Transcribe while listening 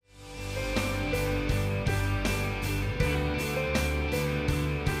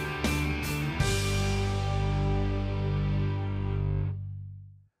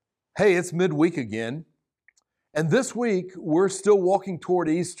Hey, it's midweek again. And this week, we're still walking toward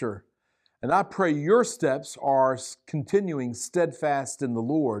Easter. And I pray your steps are continuing steadfast in the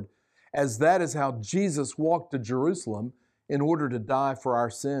Lord, as that is how Jesus walked to Jerusalem in order to die for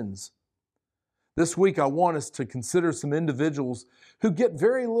our sins. This week, I want us to consider some individuals who get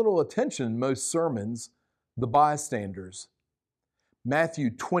very little attention in most sermons, the bystanders.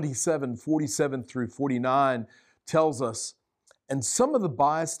 Matthew 27:47 through 49 tells us, "And some of the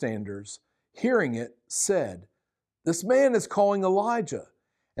bystanders, hearing it, said, 'This man is calling Elijah.'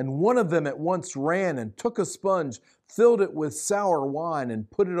 And one of them at once ran and took a sponge, filled it with sour wine,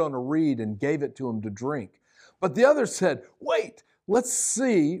 and put it on a reed and gave it to him to drink. But the other said, 'Wait, let's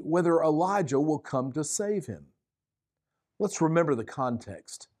see whether Elijah will come to save him.'" Let's remember the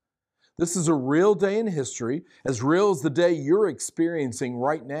context. This is a real day in history, as real as the day you're experiencing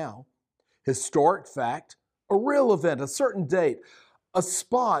right now. Historic fact, a real event, a certain date, a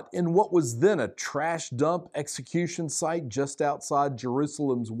spot in what was then a trash dump execution site just outside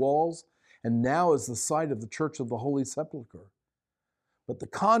Jerusalem's walls, and now is the site of the Church of the Holy Sepulchre. But the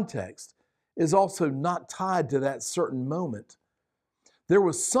context is also not tied to that certain moment. There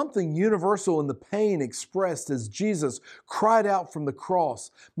was something universal in the pain expressed as Jesus cried out from the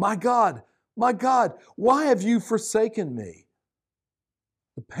cross, my God, why have you forsaken me?"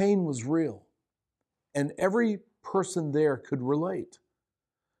 The pain was real, and every person there could relate.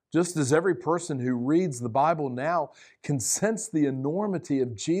 Just as every person who reads the Bible now can sense the enormity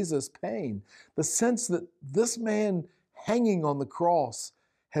of Jesus' pain, the sense that this man hanging on the cross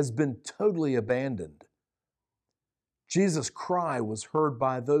has been totally abandoned. Jesus' cry was heard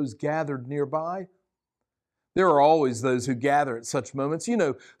by those gathered nearby. There are always those who gather at such moments,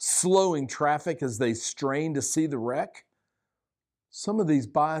 slowing traffic as they strain to see the wreck. Some of these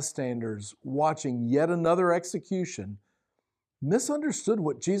bystanders watching yet another execution misunderstood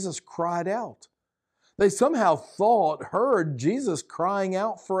what Jesus cried out. They somehow heard Jesus crying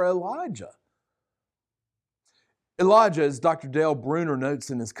out for Elijah. Elijah, as Dr. Dale Bruner notes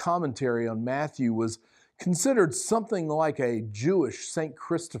in his commentary on Matthew, was considered something like a Jewish St.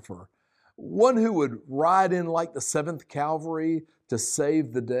 Christopher, one who would ride in like the 7th Cavalry to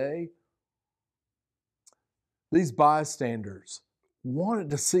save the day. These bystanders wanted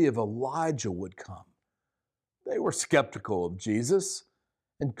to see if Elijah would come. They were skeptical of Jesus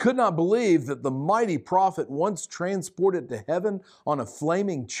and could not believe that the mighty prophet, once transported to heaven on a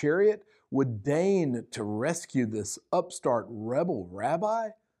flaming chariot, would deign to rescue this upstart rebel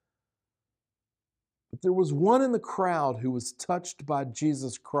rabbi. But there was one in the crowd who was touched by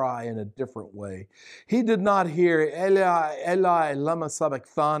Jesus' cry in a different way. He did not hear Eli, Eli, lama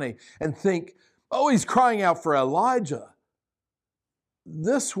sabachthani and think, "Oh, he's crying out for Elijah."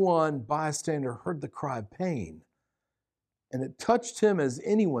 This one bystander heard the cry of pain, and it touched him as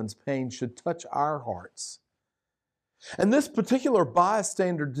anyone's pain should touch our hearts. And this particular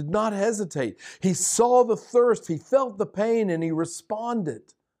bystander did not hesitate. He saw the thirst, he felt the pain, and he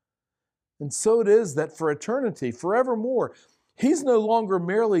responded. And so it is that for eternity, forevermore, he's no longer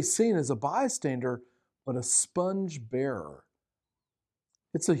merely seen as a bystander, but a sponge bearer.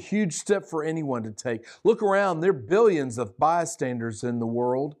 It's a huge step for anyone to take. Look around, there are billions of bystanders in the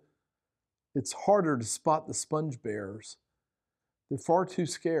world. It's harder to spot the sponge bearers. They're far too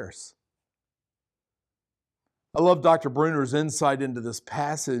scarce. I love Dr. Bruner's insight into this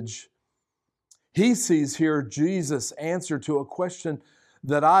passage. He sees here Jesus' answer to a question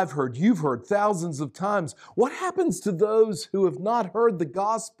that I've heard, you've heard thousands of times. What happens to those who have not heard the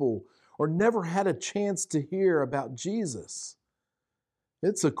gospel or never had a chance to hear about Jesus?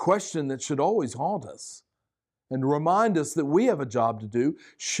 It's a question that should always haunt us and remind us that we have a job to do,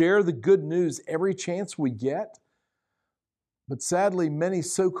 share the good news every chance we get. But sadly, many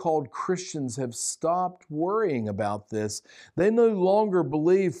so-called Christians have stopped worrying about this. They no longer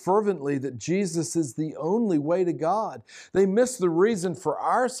believe fervently that Jesus is the only way to God. They miss the reason for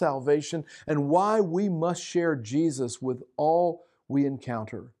our salvation and why we must share Jesus with all we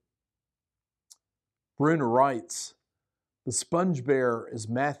encounter. Bruner writes, "The sponge bearer is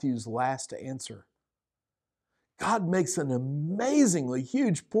Matthew's last answer." God makes an amazingly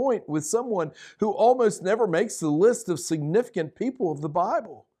huge point with someone who almost never makes the list of significant people of the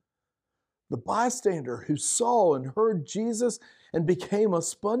Bible. The bystander who saw and heard Jesus and became a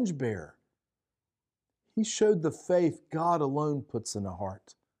sponge bearer. He showed the faith God alone puts in a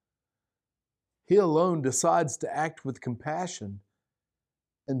heart. He alone decides to act with compassion,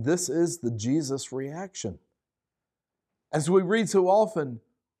 and this is the Jesus reaction. As we read so often,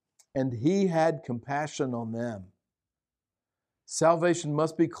 "And he had compassion on them." Salvation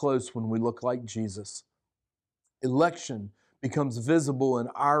must be close when we look like Jesus. Election becomes visible in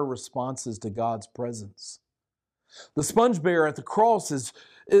our responses to God's presence. The sponge bearer at the cross is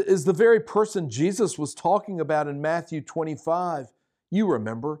the very person Jesus was talking about in Matthew 25. You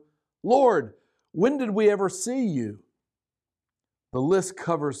remember, Lord, when did we ever see you? The list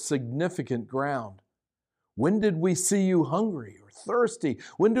covers significant ground. When did we see you hungry or thirsty?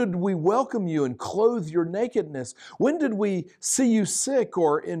 When did we welcome you and clothe your nakedness? When did we see you sick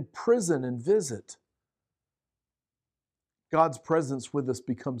or in prison and visit? God's presence with us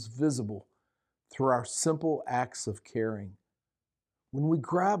becomes visible through our simple acts of caring. When we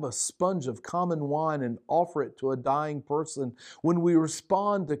grab a sponge of common wine and offer it to a dying person, when we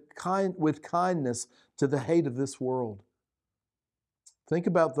respond with kindness to the hate of this world. Think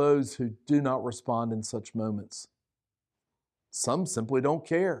about those who do not respond in such moments. Some simply don't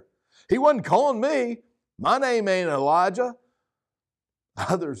care. He wasn't calling me. My name ain't Elijah.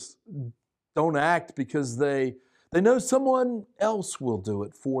 Others don't act because they know someone else will do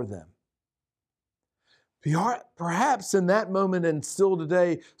it for them. Perhaps in that moment and still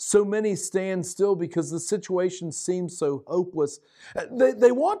today, so many stand still because the situation seems so hopeless.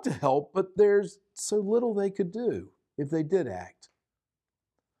 They want to help, but there's so little they could do if they did act.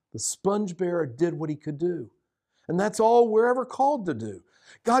 The sponge bearer did what he could do. And that's all we're ever called to do.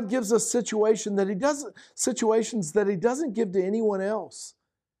 God gives us situations that he doesn't give to anyone else.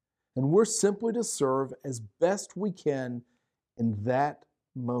 And we're simply to serve as best we can in that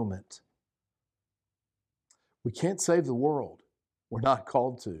moment. We can't save the world. We're not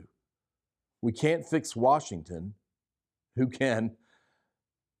called to. We can't fix Washington. Who can?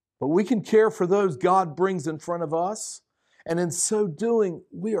 But we can care for those God brings in front of us. And in so doing,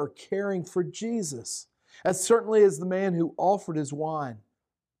 we are caring for Jesus, as certainly as the man who offered his wine.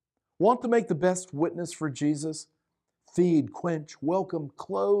 Want to make the best witness for Jesus? Feed, quench, welcome,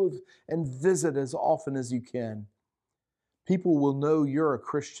 clothe, and visit as often as you can. People will know you're a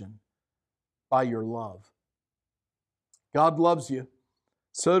Christian by your love. God loves you.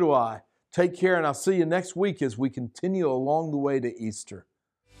 So do I. Take care, and I'll see you next week as we continue along the way to Easter.